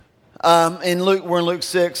In Luke, we're in Luke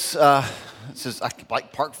 6. This is like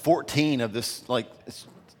part 14 of this.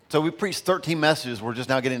 So we preached 13 messages. We're just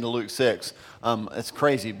now getting to Luke 6. It's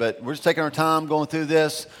crazy, but we're just taking our time going through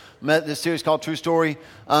this series called True Story.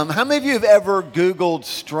 How many of you have ever Googled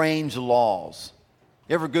strange laws?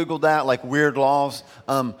 You ever Googled that, like weird laws?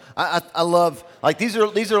 I love, like these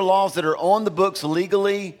are laws that are on the books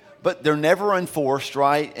legally, but they're never enforced,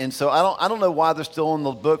 right? And so I don't know why they're still on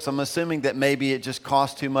the books. I'm assuming that maybe it just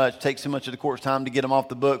costs too much, takes too much of the court's time to get them off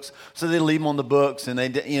the books, so they leave them on the books and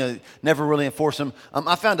they never really enforce them.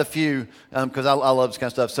 I found a few because I love this kind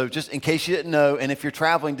of stuff. So just in case you didn't know, and if you're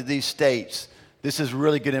traveling to these states, this is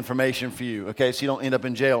really good information for you. Okay, so you don't end up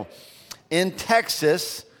in jail. In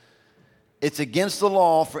Texas, it's against the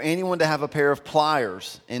law for anyone to have a pair of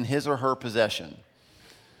pliers in his or her possession.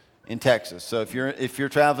 In Texas. So if you're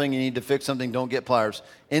traveling, you need to fix something, don't get pliers.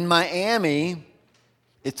 In Miami,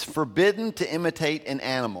 it's forbidden to imitate an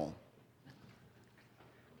animal.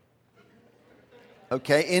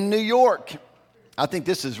 Okay, in New York, I think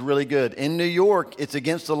this is really good. In New York, it's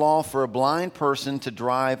against the law for a blind person to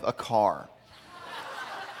drive a car.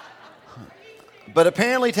 But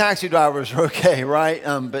apparently taxi drivers are okay, right?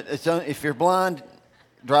 But if you're blind,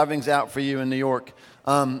 driving's out for you in New York.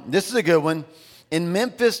 This is a good one. In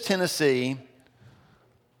Memphis, Tennessee,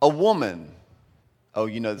 a woman,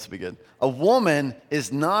 this will be good. A woman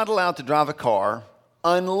is not allowed to drive a car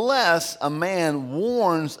unless a man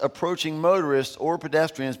warns approaching motorists or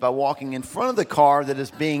pedestrians by walking in front of the car that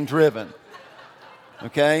is being driven.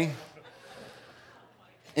 Okay?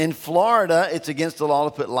 In Florida, it's against the law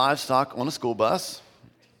to put livestock on a school bus.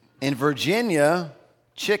 In Virginia,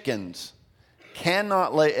 chickens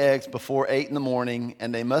cannot lay eggs before 8 in the morning,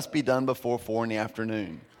 and they must be done before 4 in the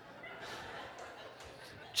afternoon.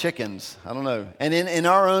 Chickens, I don't know. And in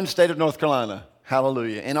our own state of North Carolina,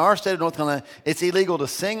 hallelujah. In our state of North Carolina, it's illegal to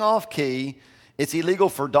sing off key, it's illegal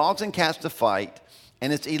for dogs and cats to fight,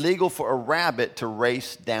 and it's illegal for a rabbit to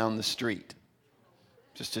race down the street.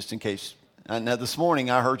 Just in case. Now, this morning,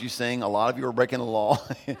 I heard you sing. A lot of you are breaking the law.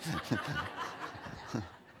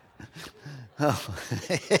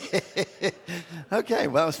 Okay,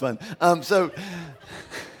 well, that was fun.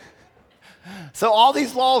 So all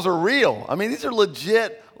these laws are real. I mean, these are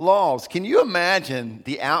legit laws. Can you imagine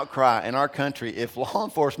the outcry in our country if law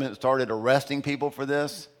enforcement started arresting people for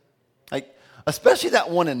this? Like, especially that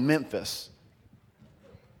one in Memphis.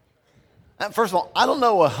 First of all, I don't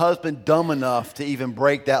know a husband dumb enough to even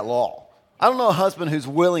break that law. I don't know a husband who's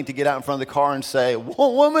willing to get out in front of the car and say,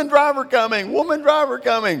 woman driver coming,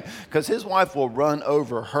 because his wife will run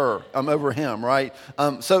over him, right? I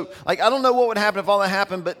don't know what would happen if all that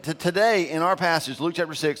happened, but today in our passage, Luke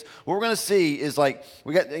chapter 6, what we're going to see is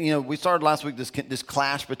we started last week this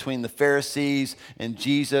clash between the Pharisees and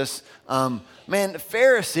Jesus. The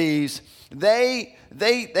Pharisees, they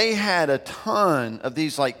had a ton of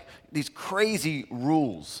these crazy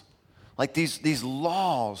rules. Like these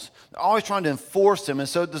laws, they're always trying to enforce them. And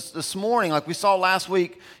so this morning, like we saw last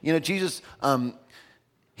week, Jesus,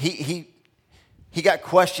 he got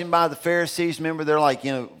questioned by the Pharisees. Remember, they're like,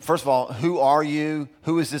 first of all, who are you?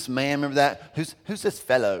 Who is this man? Remember that? Who's this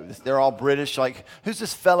fellow? They're all British. Like, who's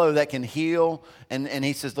this fellow that can heal? And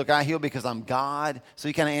he says, look, I heal because I'm God. So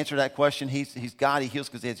he kind of answered that question. He's God. He heals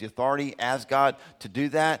because he has the authority as God to do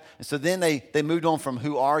that. And so then they moved on from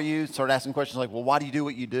who are you? Started asking questions like, well, why do you do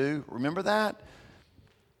what you do? Remember that?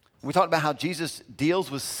 We talked about how Jesus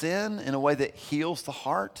deals with sin in a way that heals the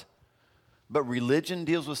heart. But religion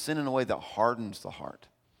deals with sin in a way that hardens the heart.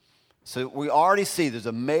 So we already see there's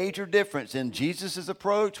a major difference in Jesus'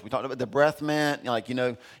 approach. We talked about the breath mint.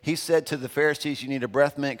 He said to the Pharisees, you need a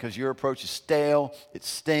breath mint because your approach is stale, it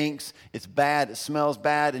stinks, it's bad, it smells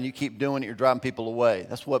bad, and you keep doing it, you're driving people away.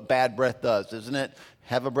 That's what bad breath does, isn't it?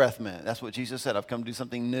 Have a breath mint. That's what Jesus said. I've come to do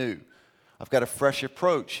something new. I've got a fresh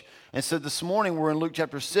approach. And so this morning we're in Luke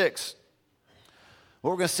chapter 6. What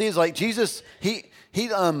we're going to see is Jesus,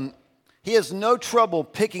 he has no trouble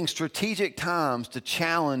picking strategic times to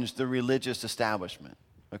challenge the religious establishment,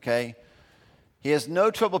 okay? He has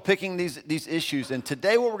no trouble picking these issues. And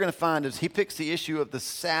today what we're going to find is he picks the issue of the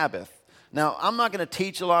Sabbath. Now, I'm not going to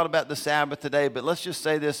teach a lot about the Sabbath today, but let's just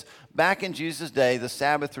say this. Back in Jesus' day, the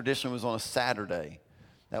Sabbath tradition was on a Saturday.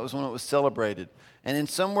 That was when it was celebrated. And then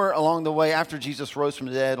somewhere along the way, after Jesus rose from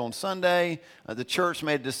the dead on Sunday, the church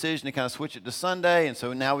made a decision to kind of switch it to Sunday. And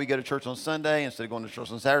so now we go to church on Sunday instead of going to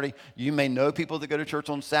church on Saturday. You may know people that go to church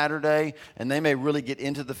on Saturday, and they may really get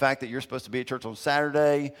into the fact that you're supposed to be at church on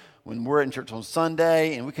Saturday when we're in church on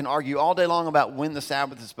Sunday. And we can argue all day long about when the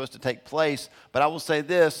Sabbath is supposed to take place. But I will say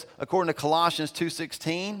this, according to Colossians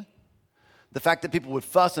 2:16, The fact that people would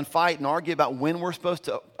fuss and fight and argue about when we're supposed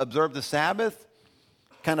to observe the Sabbath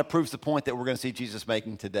kind of proves the point that we're going to see Jesus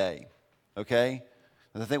making today, okay?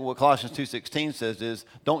 And I think what Colossians 2:16 says is,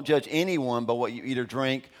 don't judge anyone by what you eat or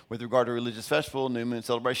drink with regard to a religious festival, new moon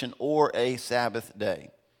celebration, or a Sabbath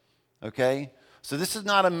day, okay? So this is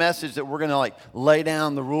not a message that we're going to lay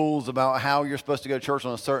down the rules about how you're supposed to go to church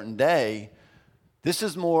on a certain day. This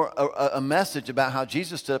is more a message about how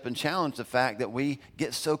Jesus stood up and challenged the fact that we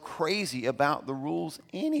get so crazy about the rules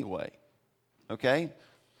anyway, okay?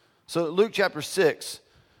 So Luke chapter 6,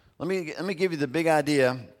 let me give you the big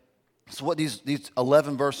idea. So what these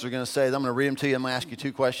 11 verses are going to say, I'm going to read them to you. I'm going to ask you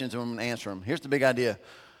 2 questions, and I'm going to answer them. Here's the big idea.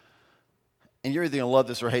 And you're either going to love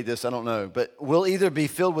this or hate this, I don't know. But we'll either be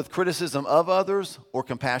filled with criticism of others or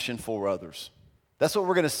compassion for others. That's what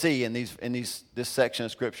we're going to see in this section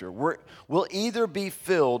of Scripture. We'll either be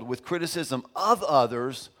filled with criticism of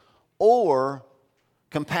others or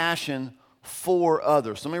compassion for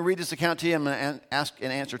others. So let me read this account to you. I'm going to ask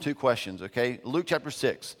and answer 2 questions, okay? Luke chapter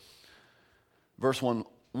 6, verse 1.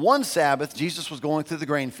 One Sabbath, Jesus was going through the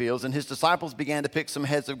grain fields, and his disciples began to pick some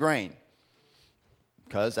heads of grain,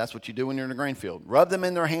 because that's what you do when you're in a grain field. Rub them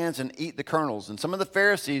in their hands and eat the kernels. And some of the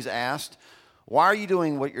Pharisees asked, Why are you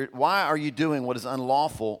doing what is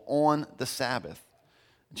unlawful on the Sabbath?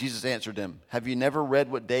 Jesus answered them, have you never read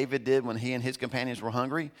what David did when he and his companions were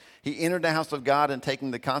hungry? He entered the house of God, and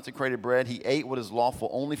taking the consecrated bread, he ate what is lawful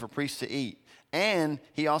only for priests to eat. And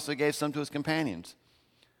he also gave some to his companions.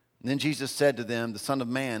 And then Jesus said to them, the Son of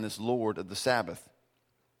Man is Lord of the Sabbath.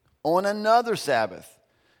 On another Sabbath,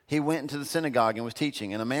 he went into the synagogue and was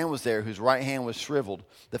teaching, and a man was there whose right hand was shriveled.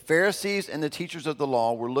 The Pharisees and the teachers of the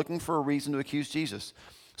law were looking for a reason to accuse Jesus.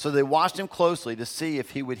 So they watched him closely to see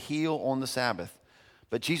if he would heal on the Sabbath.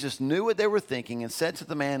 But Jesus knew what they were thinking and said to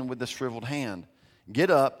the man with the shriveled hand,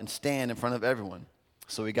 get up and stand in front of everyone.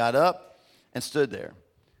 So he got up and stood there.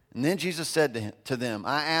 And then Jesus said to them,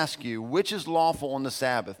 I ask you, which is lawful on the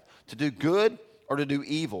Sabbath, to do good or to do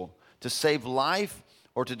evil, to save life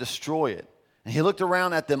or to destroy it? And he looked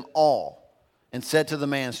around at them all and said to the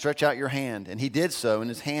man, stretch out your hand. And he did so, and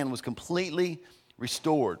his hand was completely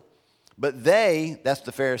restored. But they, that's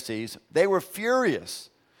the Pharisees, they were furious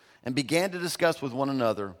and began to discuss with one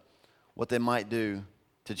another what they might do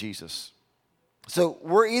to Jesus. So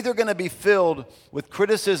we're either going to be filled with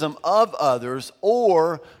criticism of others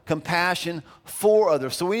or compassion for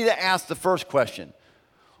others. So we need to ask the first question.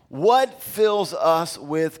 What fills us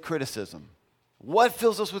with criticism? What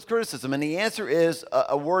fills us with criticism? And the answer is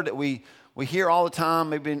a word that we hear all the time.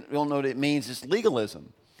 Maybe we don't know what it means. It's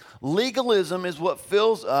legalism. Legalism is what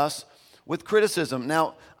fills us with criticism.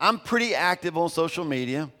 Now, I'm pretty active on social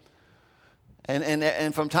media.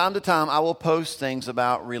 And from time to time, I will post things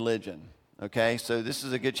about religion. Okay, so this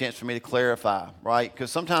is a good chance for me to clarify, right? Because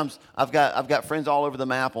sometimes I've got friends all over the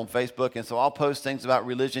map on Facebook, and so I'll post things about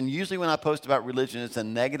religion. Usually when I post about religion, it's a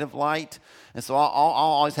negative light. And so I'll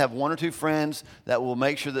always have 1 or 2 friends that will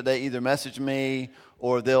make sure that they either message me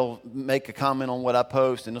or they'll make a comment on what I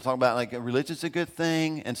post, and they'll talk about religion's a good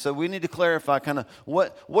thing. And so we need to clarify kind of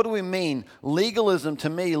what do we mean? Legalism, to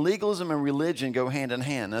me, legalism and religion go hand in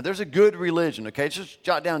hand. Now there's a good religion, okay? Just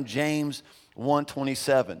jot down James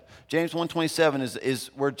 1:27. James 1:27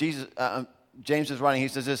 is where James is writing. He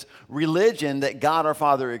says this, religion that God our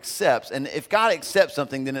Father accepts. And if God accepts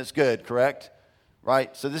something, then it's good, correct?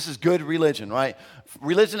 Right? So this is good religion, right?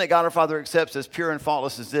 Religion that God our Father accepts as pure and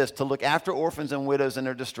faultless is this, to look after orphans and widows in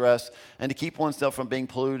their distress and to keep oneself from being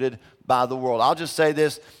polluted by the world. I'll just say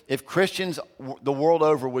this, if Christians the world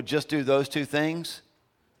over would just do those 2 things,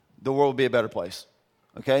 the world would be a better place.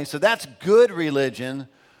 Okay? So that's good religion,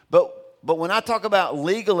 but when I talk about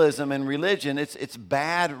legalism and religion, it's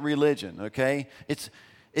bad religion, okay? It's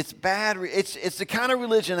bad. It's the kind of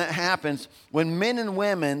religion that happens when men and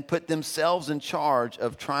women put themselves in charge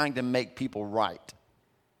of trying to make people right.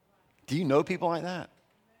 Do you know people like that?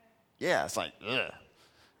 Yeah, it's like, ugh.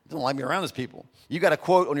 Don't like me around those people. You got a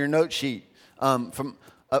quote on your note sheet from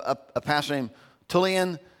a pastor named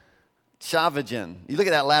Tullian Chavajan. You look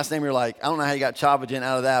at that last name, you're like, I don't know how you got Chavajan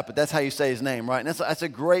out of that, but that's how you say his name, right? And that's a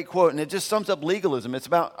great quote, and it just sums up legalism. It's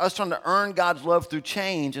about us trying to earn God's love through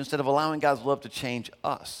change instead of allowing God's love to change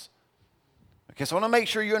us. Okay, so I want to make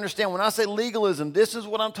sure you understand, when I say legalism, this is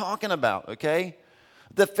what I'm talking about, okay?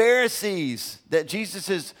 The Pharisees that Jesus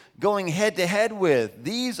is going head-to-head with,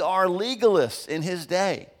 these are legalists in his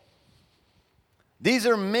day. These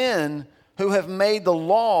are men who have made the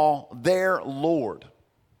law their Lord.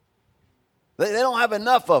 They don't have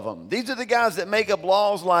enough of them. These are the guys that make up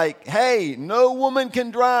laws like, hey, no woman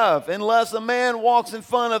can drive unless a man walks in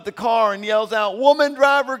front of the car and yells out, woman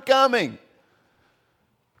driver coming.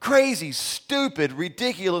 Crazy, stupid,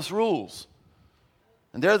 ridiculous rules.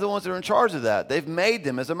 And they're the ones that are in charge of that. They've made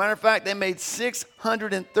them. As a matter of fact, they made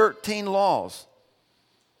 613 laws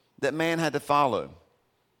that man had to follow.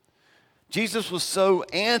 Jesus was so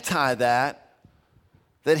anti that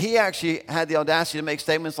he actually had the audacity to make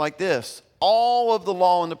statements like this. All of the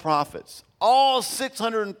law and the prophets, all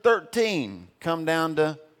 613 come down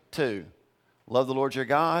to 2. Love the Lord your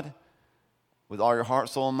God with all your heart,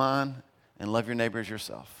 soul, and mind, and love your neighbor as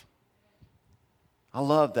yourself. I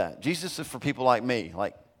love that. Jesus is for people like me,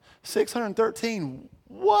 like 613,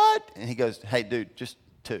 what? And he goes, hey, dude, just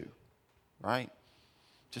 2, right?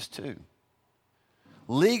 Just 2.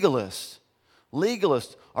 Legalists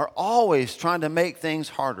are always trying to make things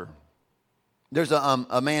harder. There's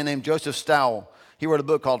a man named Joseph Stowell. He wrote a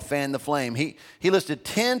book called Fan the Flame. He listed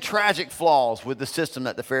 10 tragic flaws with the system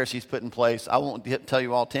that the Pharisees put in place. I won't tell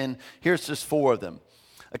you all 10. Here's just 4 of them.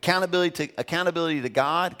 Accountability to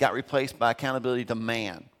God got replaced by accountability to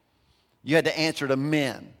man. You had to answer to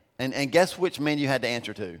men. And guess which men you had to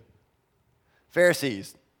answer to?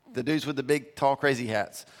 Pharisees, the dudes with the big, tall, crazy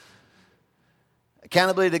hats.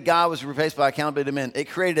 Accountability to God was replaced by accountability to men. It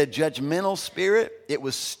created a judgmental spirit. It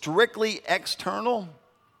was strictly external.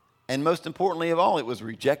 And most importantly of all, it was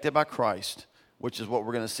rejected by Christ, which is what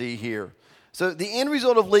we're going to see here. So the end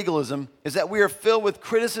result of legalism is that we are filled with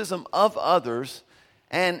criticism of others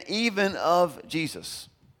and even of Jesus.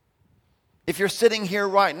 If you're sitting here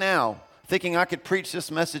right now thinking I could preach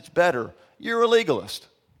this message better, you're a legalist.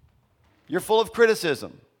 You're full of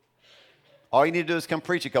criticism. All you need to do is come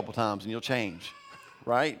preach a couple times and you'll change,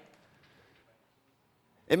 right?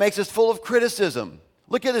 It makes us full of criticism.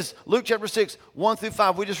 Look at this, Luke chapter 6, 1 through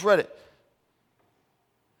 5. We just read it.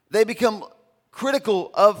 They become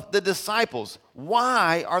critical of the disciples.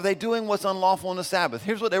 Why are they doing what's unlawful on the Sabbath?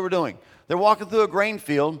 Here's what they were doing. They're walking through a grain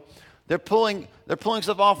field. They're pulling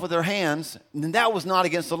stuff off with their hands. And that was not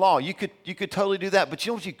against the law. You could totally do that. But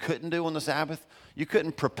you know what you couldn't do on the Sabbath? You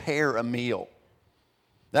couldn't prepare a meal.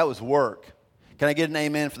 That was work. Can I get an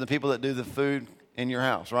amen from the people that do the food in your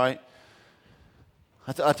house, right?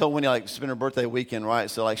 I told Wendy, like, spend her birthday weekend, right?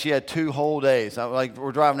 So, like, she had 2 whole days.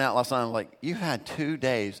 We're driving out last night. I'm like, you had 2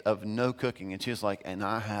 days of no cooking. And she was like, and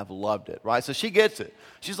I have loved it, right? So she gets it.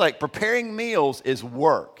 She's like, preparing meals is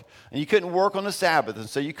work. And you couldn't work on the Sabbath. And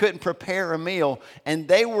so you couldn't prepare a meal. And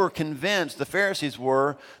they were convinced, the Pharisees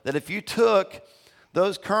were, that if you took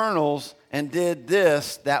those kernels and did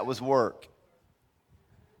this, that was work.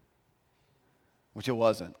 Which it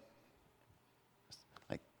wasn't.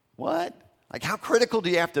 Like, what? Like, how critical do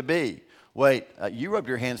you have to be? Wait, you rub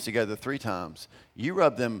your hands together 3 times. You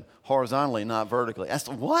rub them horizontally, not vertically. That's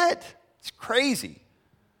what? It's crazy.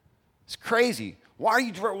 It's crazy. Why are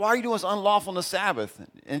you doing what's unlawful on the Sabbath?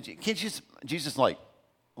 And can't you? Jesus, like,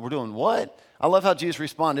 we're doing what? I love how Jesus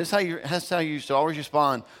responded. That's how you should always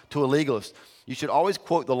respond to a legalist. You should always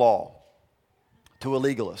quote the law to a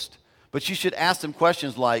legalist. But you should ask them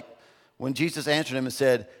questions like, when Jesus answered him and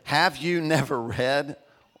said, have you never read?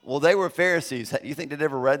 Well, they were Pharisees. You think they'd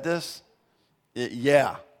ever read this?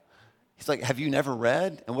 Yeah. He's like, have you never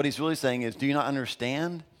read? And what he's really saying is, do you not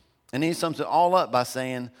understand? And then he sums it all up by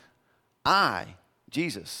saying, I,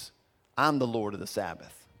 Jesus, I'm the Lord of the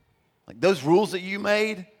Sabbath. Like those rules that you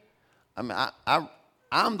made,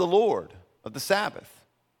 I'm the Lord of the Sabbath.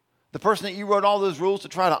 The person that you wrote all those rules to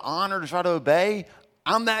try to honor, to try to obey,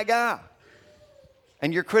 I'm that guy.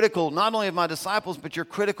 And you're critical not only of my disciples, but you're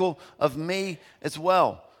critical of me as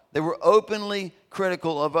well. They were openly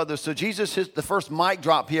critical of others. So Jesus, the first mic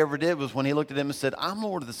drop he ever did was when he looked at them and said, I'm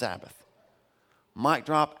Lord of the Sabbath. Mic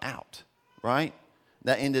drop out, right?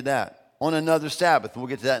 That ended that. On another Sabbath, we'll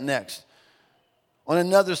get to that next. On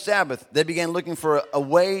another Sabbath, they began looking for a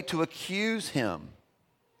way to accuse him.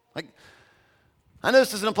 Like, I know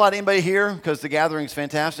this doesn't apply to anybody here because the gathering is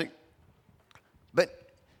fantastic.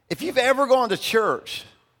 But if you've ever gone to church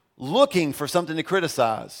looking for something to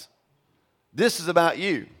criticize, this is about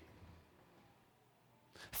you.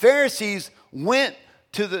 Pharisees went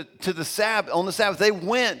to the Sabbath on the Sabbath. They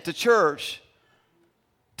went to church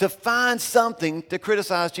to find something to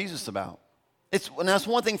criticize Jesus about. Now it's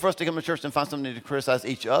one thing for us to come to church and find something to criticize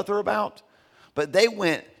each other about, but they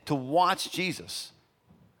went to watch Jesus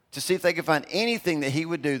to see if they could find anything that he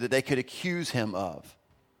would do that they could accuse him of.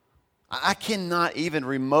 I cannot even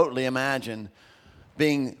remotely imagine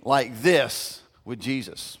being like this with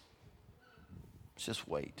Jesus. Just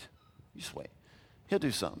wait. Just wait. He'll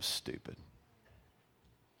do something stupid.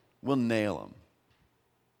 We'll nail him.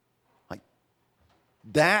 Like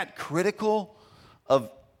that critical of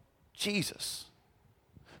Jesus,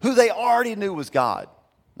 who they already knew was God.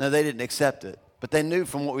 Now, they didn't accept it, but they knew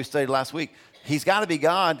from what we studied last week, he's got to be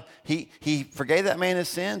God. He forgave that man his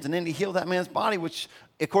sins, and then he healed that man's body, which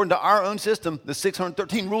according to our own system, the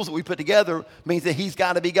 613 rules that we put together means that he's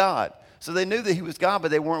got to be God. So they knew that he was God,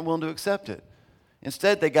 but they weren't willing to accept it.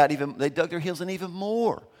 Instead, they dug their heels in even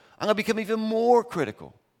more. I'm going to become even more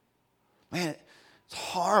critical. Man, it's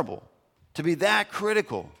horrible to be that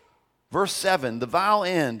critical. Verse 7, the vile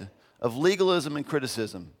end of legalism and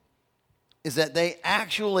criticism is that they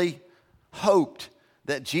actually hoped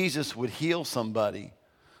that Jesus would heal somebody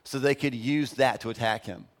so they could use that to attack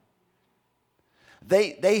him.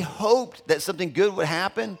 They hoped that something good would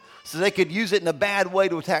happen so they could use it in a bad way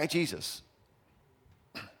to attack Jesus.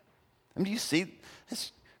 I mean, do you see?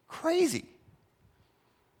 It's crazy.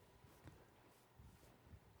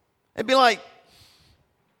 It'd be like,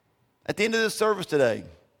 at the end of this service today,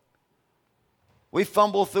 we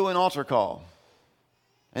fumble through an altar call,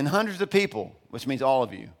 and hundreds of people, which means all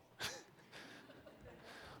of you,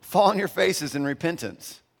 fall on your faces in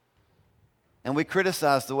repentance, and we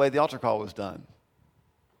criticize the way the altar call was done.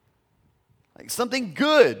 Like something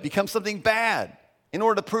good becomes something bad in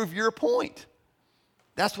order to prove your point.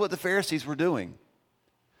 That's what the Pharisees were doing.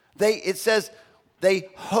 It says they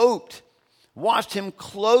hoped, watched him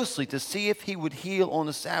closely to see if he would heal on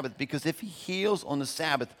the Sabbath, because if he heals on the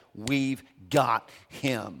Sabbath, we've got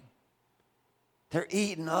him. They're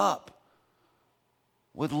eaten up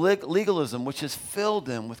with legalism, which has filled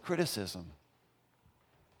them with criticism.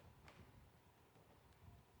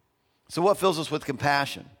 So what fills us with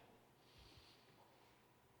compassion?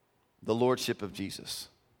 The lordship of Jesus.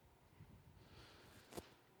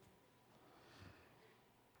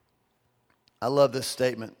 I love this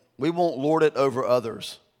statement. We won't lord it over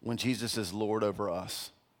others when Jesus is Lord over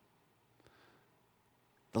us.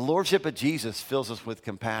 The lordship of Jesus fills us with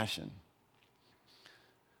compassion.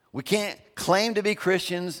 We can't claim to be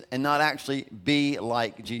Christians and not actually be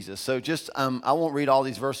like Jesus. So just, I won't read all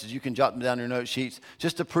these verses. You can jot them down in your note sheets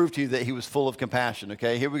just to prove to you that he was full of compassion,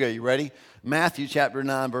 okay? Here we go. You ready? Matthew chapter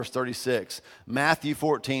 9, verse 36. Matthew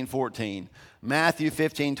 14, 14. Matthew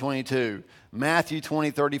 15, 22. Matthew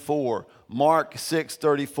 20, 34. Mark 6,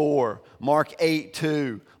 34. Mark 8,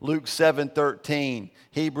 2. Luke 7, 13.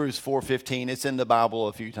 Hebrews 4, 15. It's in the Bible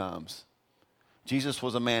a few times. Jesus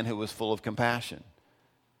was a man who was full of compassion.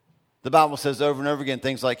 The Bible says over and over again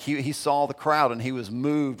things like he saw the crowd and he was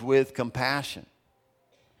moved with compassion.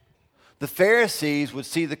 The Pharisees would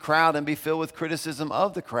see the crowd and be filled with criticism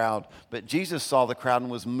of the crowd, but Jesus saw the crowd and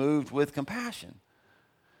was moved with compassion.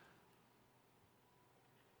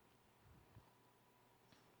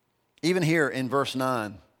 Even here in verse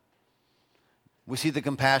 9, we see the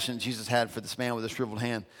compassion Jesus had for this man with a shriveled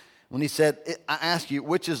hand. When he said, I ask you,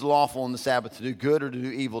 which is lawful on the Sabbath, to do good or to do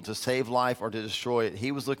evil, to save life or to destroy it?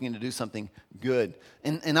 He was looking to do something good.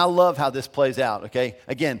 And I love how this plays out, okay?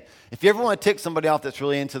 Again, if you ever want to tick somebody off that's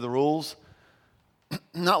really into the rules,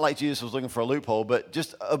 not like Jesus was looking for a loophole, but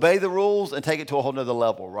just obey the rules and take it to a whole nother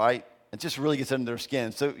level, right? It just really gets under their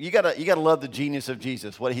skin. So you gotta love the genius of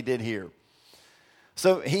Jesus, what he did here.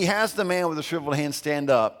 So he has the man with the shriveled hand stand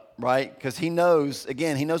up, right? Because he knows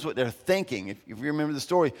what they're thinking. If you remember the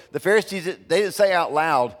story, the Pharisees, they didn't say out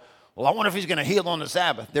loud, well, I wonder if he's going to heal on the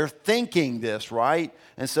Sabbath. They're thinking this, right?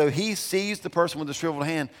 And so he sees the person with the shriveled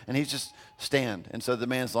hand, and he's just stand. And so the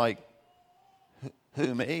man's like,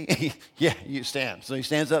 who, me? Yeah, you stand. So he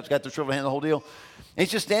stands up, he's got the shriveled hand, the whole deal. And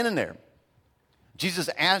he's just standing there. Jesus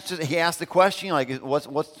asked the question, like,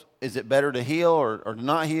 is it better to heal or to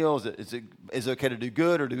not heal? Is it okay to do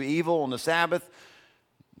good or do evil on the Sabbath?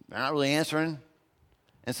 They're not really answering.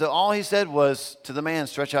 And so all he said was to the man,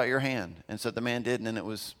 stretch out your hand. And so the man did, and then it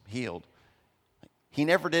was healed. He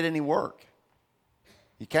never did any work.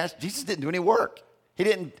 Jesus didn't do any work. He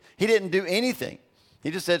didn't do anything.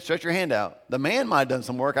 He just said, stretch your hand out. The man might have done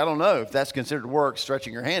some work. I don't know if that's considered work,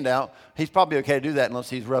 stretching your hand out. He's probably okay to do that unless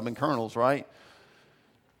he's rubbing kernels, right?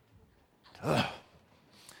 Ugh.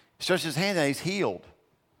 He stretches his hand out, he's healed.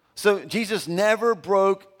 So Jesus never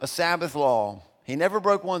broke a Sabbath law. He never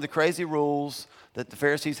broke one of the crazy rules that the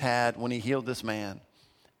Pharisees had when he healed this man.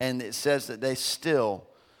 And it says that they still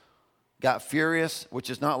got furious, which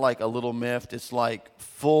is not like a little miffed. It's like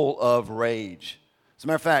full of rage. As a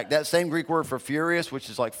matter of fact, that same Greek word for furious, which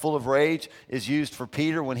is like full of rage, is used for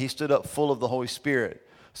Peter when he stood up full of the Holy Spirit.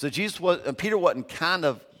 So Peter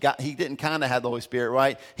he didn't kind of have the Holy Spirit,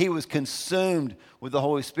 right? He was consumed with the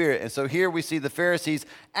Holy Spirit. And so here we see the Pharisees,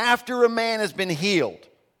 after a man has been healed,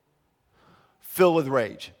 filled with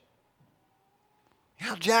rage.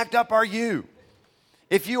 How jacked up are you?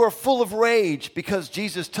 If you are full of rage because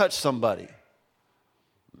Jesus touched somebody,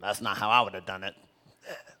 that's not how I would have done it.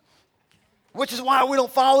 Which is why we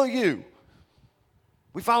don't follow you.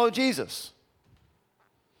 We follow Jesus.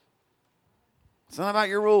 It's not about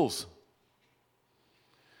your rules.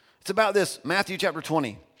 It's about this, Matthew chapter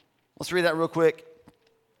 20. Let's read that real quick,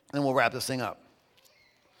 and we'll wrap this thing up.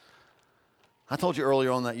 I told you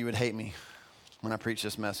earlier on that you would hate me when I preach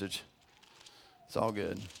this message. It's all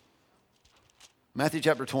good. Matthew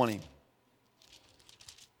chapter 20.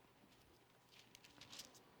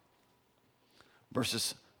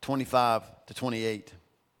 Verses 25 to 28.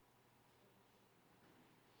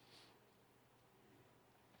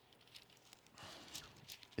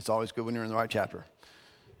 It's always good when you're in the right chapter.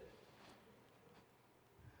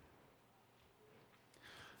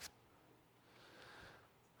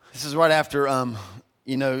 This is right after,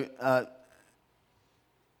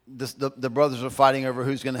 the brothers are fighting over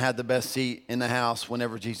who's going to have the best seat in the house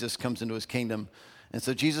whenever Jesus comes into his kingdom. And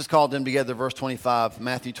so Jesus called them together, verse 25,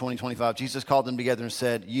 Matthew 20:25. Jesus called them together and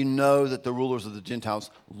said, you know that the rulers of the Gentiles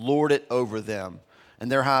lord it over them,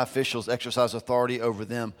 and their high officials exercise authority over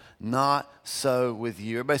them. Not so with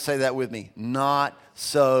you. Everybody say that with me. Not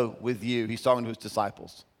so with you. He's talking to his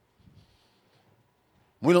disciples.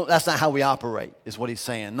 That's not how we operate, is what he's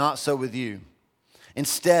saying. Not so with you.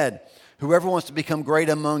 Instead, whoever wants to become great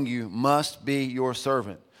among you must be your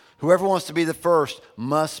servant. Whoever wants to be the first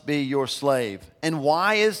must be your slave. And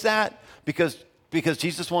why is that? Because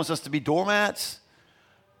Jesus wants us to be doormats?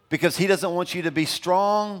 Because he doesn't want you to be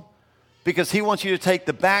strong? Because he wants you to take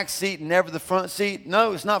the back seat and never the front seat?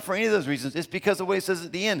 No, it's not for any of those reasons. It's because of what he says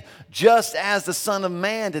at the end. Just as the Son of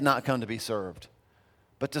Man did not come to be served,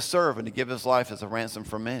 but to serve and to give his life as a ransom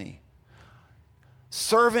for many.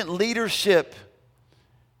 Servant leadership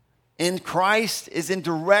in Christ is in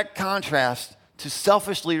direct contrast to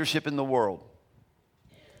selfish leadership in the world.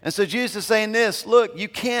 And so Jesus is saying this, look, you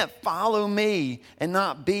can't follow me and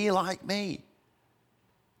not be like me.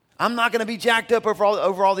 I'm not going to be jacked up over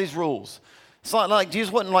all these rules. It's not like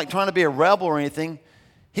Jesus wasn't like trying to be a rebel or anything.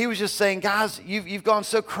 He was just saying, guys, you've gone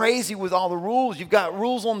so crazy with all the rules. You've got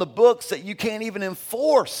rules on the books that you can't even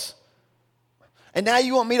enforce. And now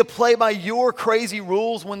you want me to play by your crazy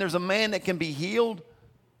rules when there's a man that can be healed?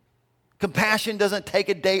 Compassion doesn't take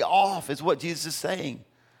a day off, is what Jesus is saying.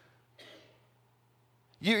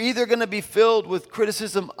 You're either going to be filled with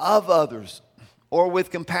criticism of others or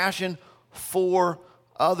with compassion for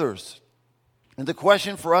others. And the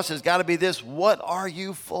question for us has got to be this: what are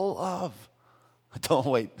you full of? Don't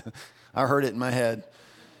wait. I heard it in my head.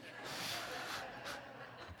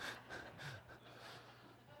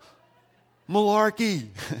 Malarkey.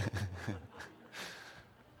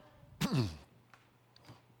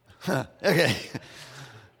 Okay.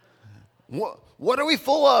 What are we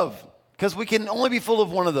full of? Because we can only be full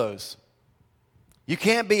of one of those. You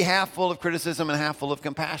can't be half full of criticism and half full of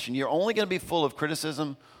compassion. You're only going to be full of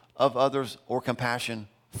criticism of others or compassion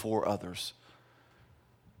for others.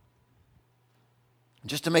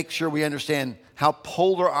 Just to make sure we understand how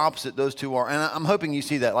polar opposite those two are. And I'm hoping you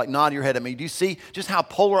see that. Like, nod your head at me. Do you see just how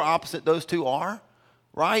polar opposite those two are?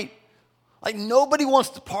 Right? Like, nobody wants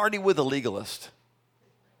to party with a legalist.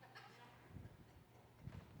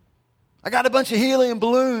 I got a bunch of helium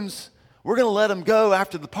balloons. We're going to let them go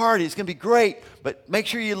after the party. It's going to be great, but make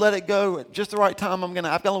sure you let it go at just the right time. I've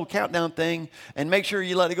got a little countdown thing, and make sure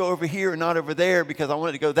you let it go over here and not over there because I want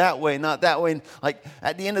it to go that way, not that way. And like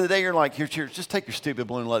at the end of the day, you're like, here, just take your stupid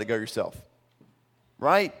balloon and let it go yourself.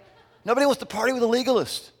 Right? Nobody wants to party with a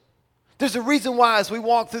legalist. There's a reason why as we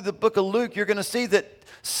walk through the book of Luke, you're going to see that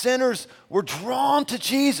sinners were drawn to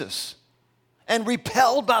Jesus and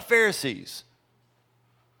repelled by Pharisees.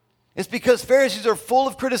 It's because Pharisees are full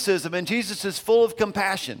of criticism and Jesus is full of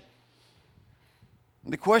compassion.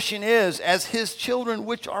 And the question is, as his children,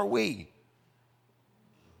 which are we?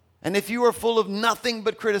 And if you are full of nothing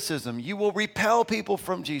but criticism, you will repel people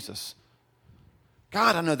from Jesus.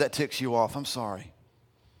 God, I know that ticks you off. I'm sorry.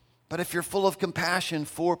 But if you're full of compassion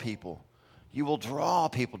for people, you will draw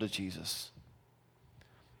people to Jesus.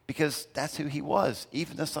 Because that's who he was.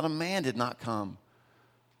 Even the Son of Man did not come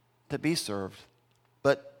to be served,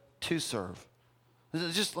 but to serve. Let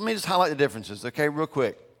me just highlight the differences, okay, real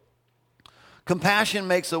quick. Compassion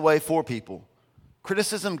makes a way for people.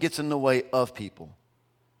 Criticism gets in the way of people.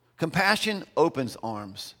 Compassion opens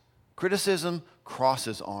arms. Criticism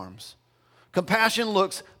crosses arms. Compassion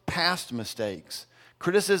looks past mistakes.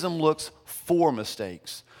 Criticism looks for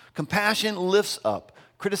mistakes. Compassion lifts up.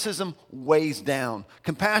 Criticism weighs down.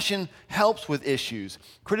 Compassion helps with issues.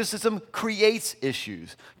 Criticism creates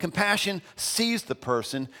issues. Compassion sees the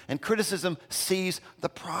person, and criticism sees the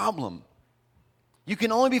problem. You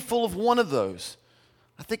can only be full of one of those.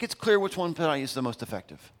 I think it's clear which one is the most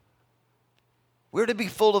effective. We're to be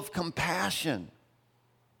full of compassion,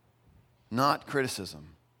 not criticism.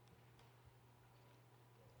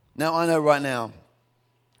 Now, I know right now,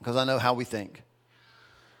 because I know how we think.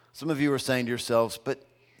 Some of you are saying to yourselves, but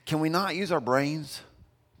can we not use our brains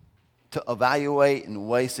to evaluate and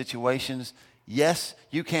weigh situations? Yes,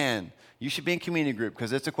 you can. You should be in community group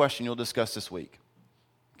because it's a question you'll discuss this week.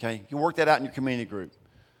 Okay? You can work that out in your community group.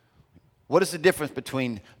 What is the difference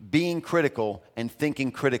between being critical and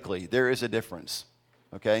thinking critically? There is a difference.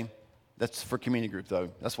 Okay? That's for community group, though.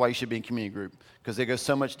 That's why you should be in community group because they go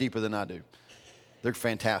so much deeper than I do. They're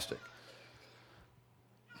fantastic.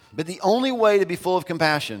 But the only way to be full of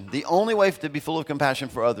compassion, the only way to be full of compassion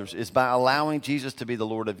for others is by allowing Jesus to be the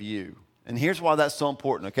Lord of you. And here's why that's so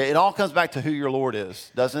important, okay? It all comes back to who your Lord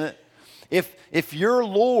is, doesn't it? If your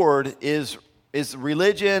Lord is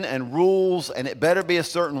religion and rules and it better be a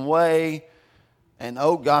certain way, and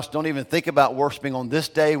oh gosh, don't even think about worshiping on this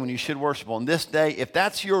day when you should worship on this day. If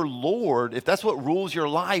that's your Lord, if that's what rules your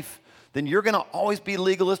life, then you're going to always be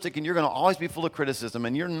legalistic and you're going to always be full of criticism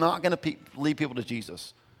and you're not going to lead people to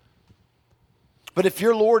Jesus. But if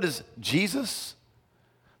your Lord is Jesus,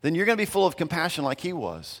 then you're going to be full of compassion like he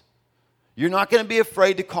was. You're not going to be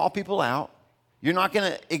afraid to call people out. You're not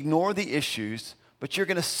going to ignore the issues, but you're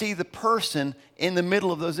going to see the person in the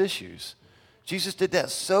middle of those issues. Jesus did that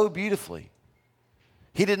so beautifully.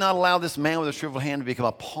 He did not allow this man with a shriveled hand to become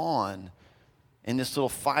a pawn in this little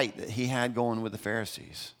fight that he had going with the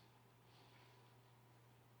Pharisees.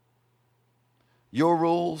 Your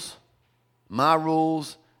rules, my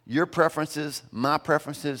rules, your preferences, my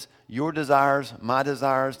preferences, your desires, my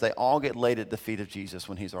desires, they all get laid at the feet of Jesus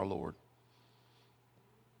when he's our Lord.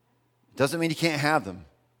 Doesn't mean you can't have them.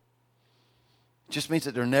 It just means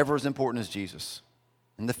that they're never as important as Jesus.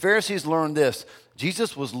 And the Pharisees learned this.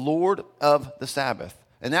 Jesus was Lord of the Sabbath.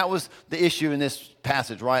 And that was the issue in this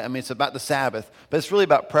passage, right? I mean, it's about the Sabbath, but it's really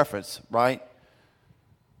about preference, right?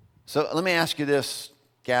 So let me ask you this,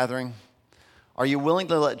 gathering. Are you willing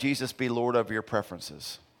to let Jesus be Lord over your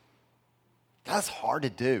preferences? That's hard to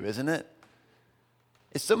do, isn't it?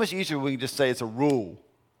 It's so much easier when we can just say it's a rule,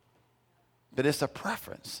 but it's a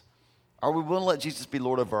preference. Are we willing to let Jesus be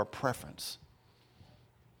Lord over our preference?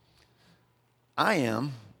 I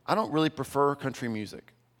am. I don't really prefer country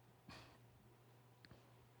music.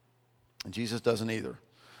 And Jesus doesn't either.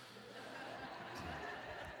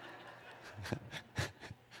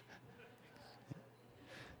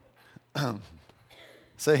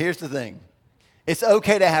 So here's the thing. It's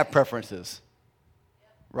okay to have preferences,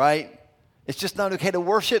 right? It's just not okay to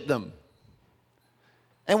worship them.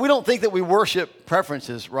 And we don't think that we worship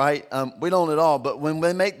preferences, right? We don't at all. But when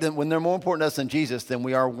they're more important to us than Jesus, then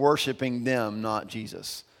we are worshiping them, not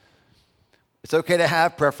Jesus. It's okay to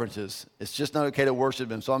have preferences. It's just not okay to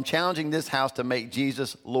worship him. So I'm challenging this house to make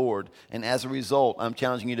Jesus Lord. And as a result, I'm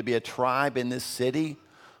challenging you to be a tribe in this city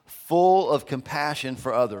full of compassion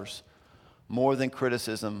for others, more than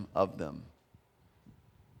criticism of them.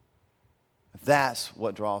 That's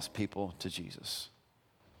what draws people to Jesus.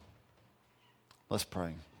 Let's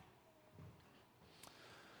pray.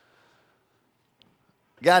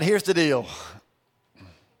 God, here's the deal.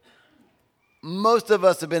 Most of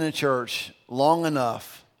us have been in church long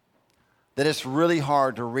enough that it's really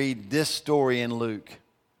hard to read this story in Luke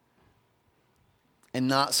and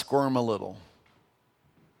not squirm a little.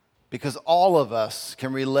 Because all of us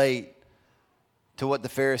can relate to what the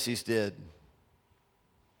Pharisees did.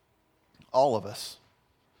 All of us.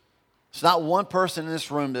 It's not one person in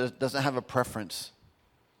this room that doesn't have a preference.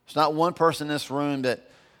 It's not one person in this room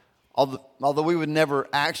that, although we would never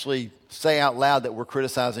actually say out loud that we're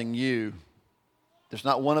criticizing you, there's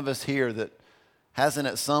not one of us here that hasn't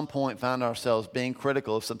at some point found ourselves being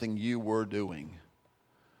critical of something you were doing.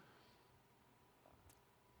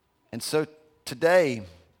 And so today,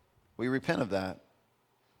 we repent of that.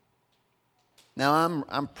 Now,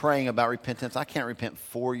 I'm praying about repentance. I can't repent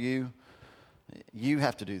for you. You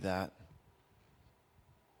have to do that.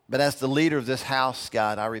 But as the leader of this house,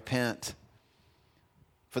 God, I repent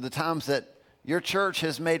for the times that your church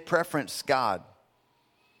has made preference, God.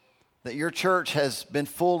 That your church has been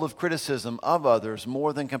full of criticism of others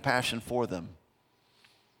more than compassion for them.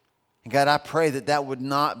 And God, I pray that that would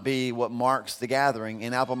not be what marks the gathering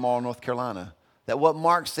in Albemarle, North Carolina. That what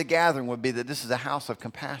marks the gathering would be that this is a house of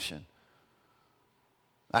compassion.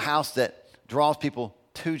 A house that draws people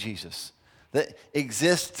to Jesus. That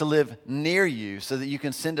exists to live near you so that you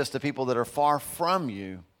can send us to people that are far from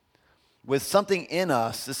you with something in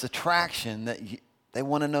us, this attraction that they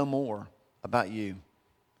want to know more about you.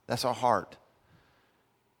 That's our heart.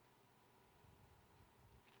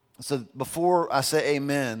 So before I say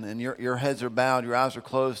amen and your heads are bowed, your eyes are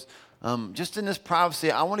closed, just in this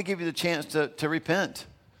privacy, I want to give you the chance to repent.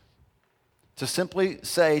 To simply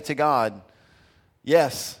say to God,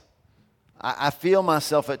 yes, I feel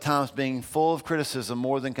myself at times being full of criticism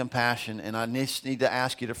more than compassion, and I just need to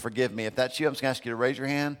ask you to forgive me. If that's you, I'm just going to ask you to raise your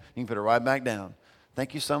hand. You can put it right back down.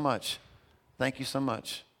 Thank you so much. Thank you so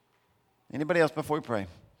much. Anybody else before we pray?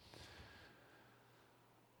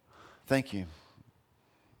 Thank you.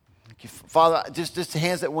 Thank you. Father, just the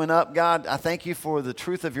hands that went up, God, I thank you for the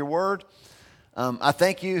truth of your word. I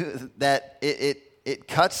thank you that it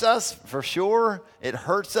cuts us for sure. It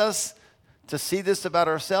hurts us to see this about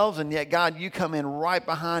ourselves, and yet, God, you come in right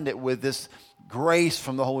behind it with this grace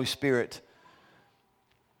from the Holy Spirit.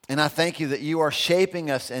 And I thank you that you are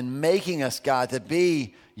shaping us and making us, God, to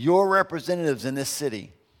be your representatives in this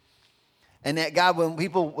city. And that, God,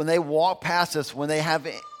 when they walk past us, when they have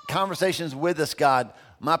conversations with us, God,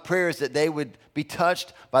 my prayer is that they would be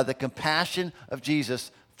touched by the compassion of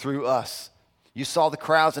Jesus through us. You saw the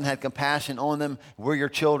crowds and had compassion on them. We're your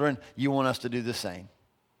children. You want us to do the same.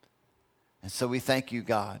 And so we thank you,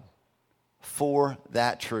 God, for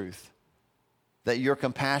that truth, that your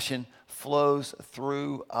compassion flows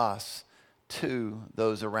through us to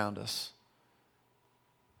those around us.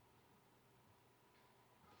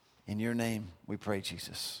 In your name we pray,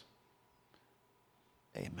 Jesus.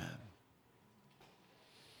 Amen.